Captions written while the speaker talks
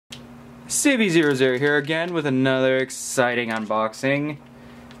Civvie00 here again with another exciting unboxing.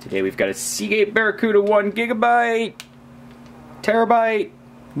 Today we've got a Seagate Barracuda 1GB, terabyte,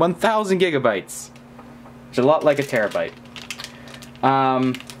 1000 gigabytes. Which is a lot like a terabyte.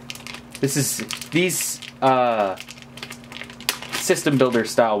 These system builder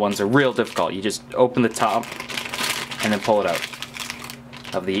style ones are real difficult. You just open the top and then pull it out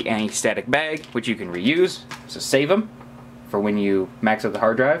of the anti-static bag, which you can reuse, so save them for when you max out the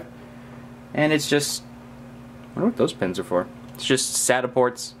hard drive. And it's just, I wonder what those pins are for. It's just SATA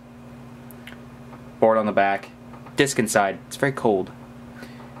ports, board on the back, disc inside. It's very cold.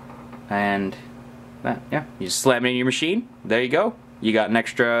 And yeah, you just slam it in your machine. There you go. You got an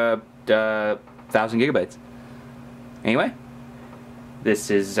extra 1000 gigabytes. Anyway,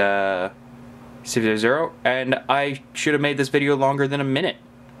 this is Civvie00, and I should have made this video longer than a minute.